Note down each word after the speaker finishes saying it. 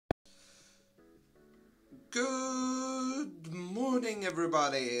morning,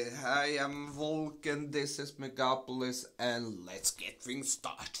 everybody. I am Vulcan, this is Megapolis, and let's get things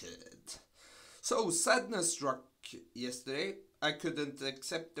started. So, sadness struck yesterday. I couldn't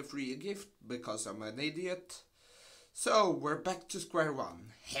accept the free gift because I'm an idiot. So, we're back to square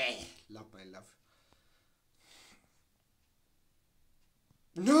one. Heh, love my love.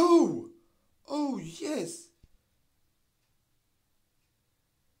 No! Oh, yes!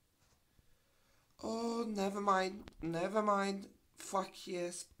 Oh, never mind, never mind. Fuck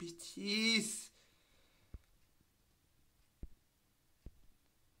yes, bitches.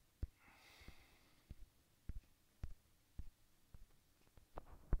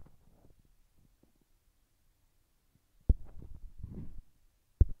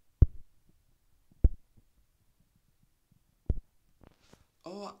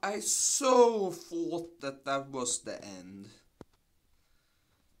 Oh, I so thought that was the end.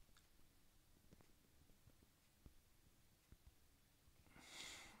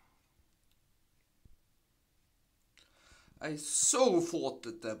 I so thought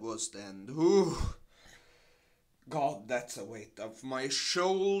that was the end. Ooh. God, that's a weight off my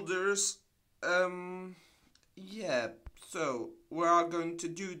shoulders. Yeah, so we are going to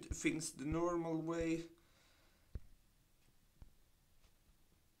do things the normal way.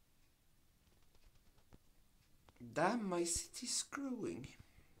 Damn, my city's growing.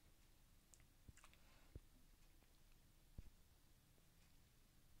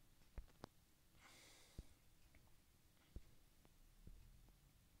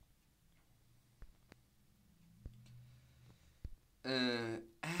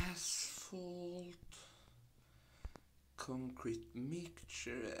 Asphalt, concrete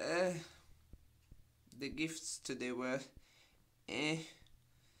mixture. The gifts today were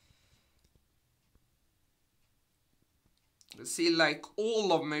See, like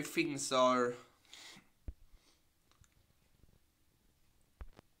all of my things are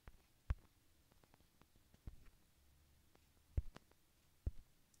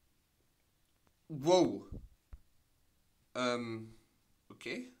whoa.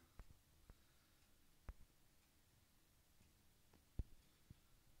 Okay.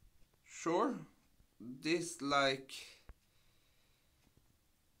 Sure. This like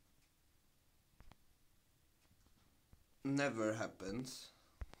never happens.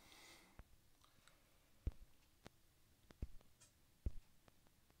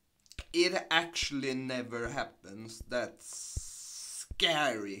 It actually never happens. That's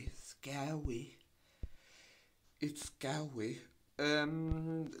scary. Scary. It's scary.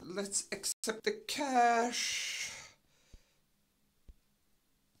 Let's accept the cash.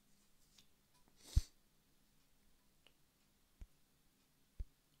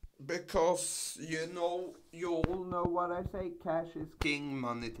 Because, you all know what I say, cash is king,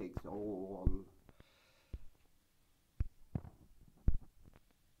 money takes all.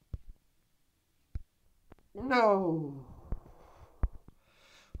 No!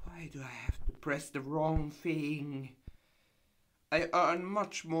 Why do I have to press the wrong thing? I earn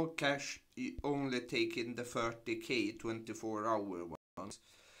much more cash only taking the 30k 24-hour ones.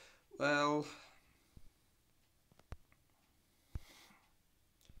 Well...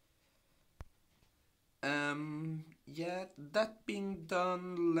 yeah, that being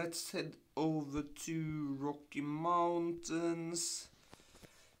done, let's head over to Rocky Mountains.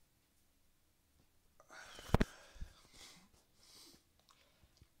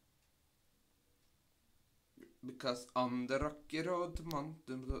 Because on the Rocky Road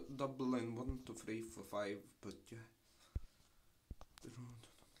Mountain, double in 1, 2, 3, 4, 5, but yeah.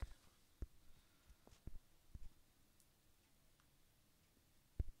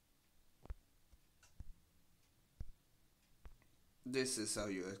 This is how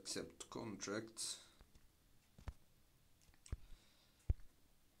you accept contracts.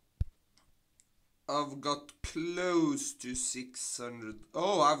 I've got close to 600.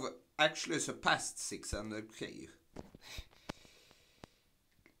 Oh, I've actually surpassed 600k.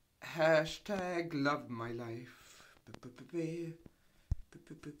 Hashtag love my life.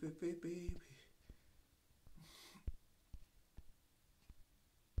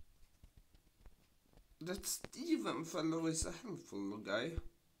 That Steven fellow is a helpful guy.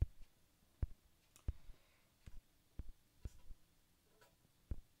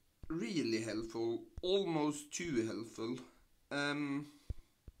 Really helpful, almost too helpful.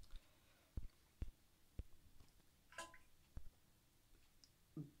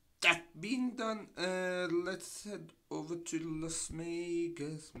 That being done, let's head over to Las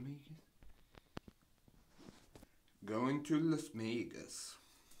Vegas. Going to Las Vegas.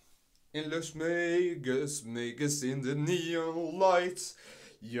 In Las Vegas, Vegas in the neon lights.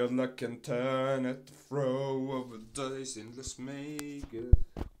 Your luck can turn at the throw of a dice in Las Vegas.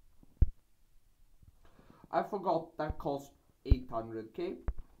 I forgot that cost 800k.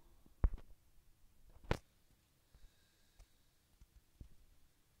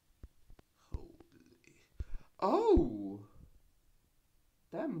 Holy. Oh!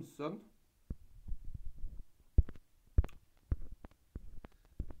 Damn, son.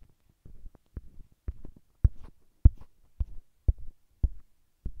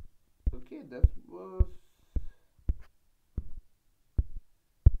 Okay, that was...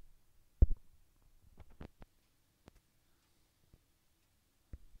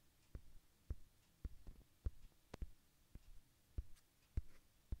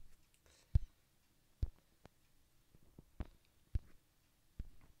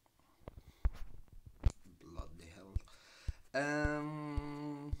 Bloody hell.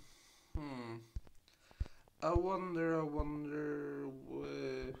 I wonder,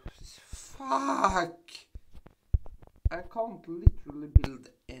 fuck! I can't literally build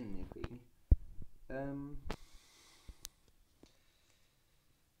anything.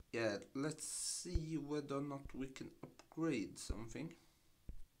 Yeah, let's see whether or not we can upgrade something.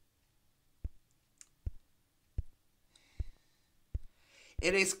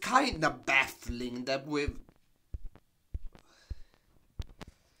 It is kinda baffling that with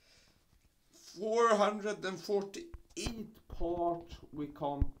 448 parts we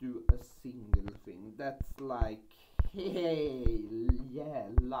can't do a single thing. That's like, hey, yeah,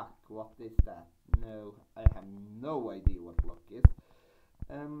 luck. What is that? No, I have no idea what luck is.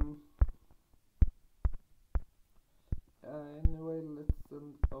 Anyway, let's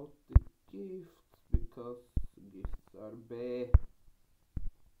send out the gifts because gifts are bad.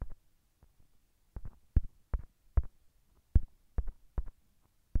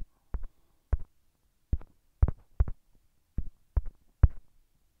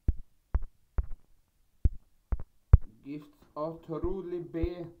 Gifts are truly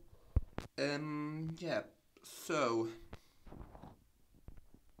bad. Yeah, so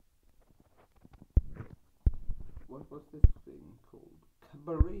what was this thing called?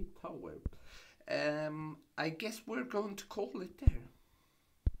 Cabaret Tower. I guess we're going to call it there.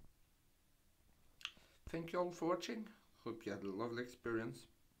 Thank you all for watching. Hope you had a lovely experience.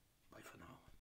 Bye for now.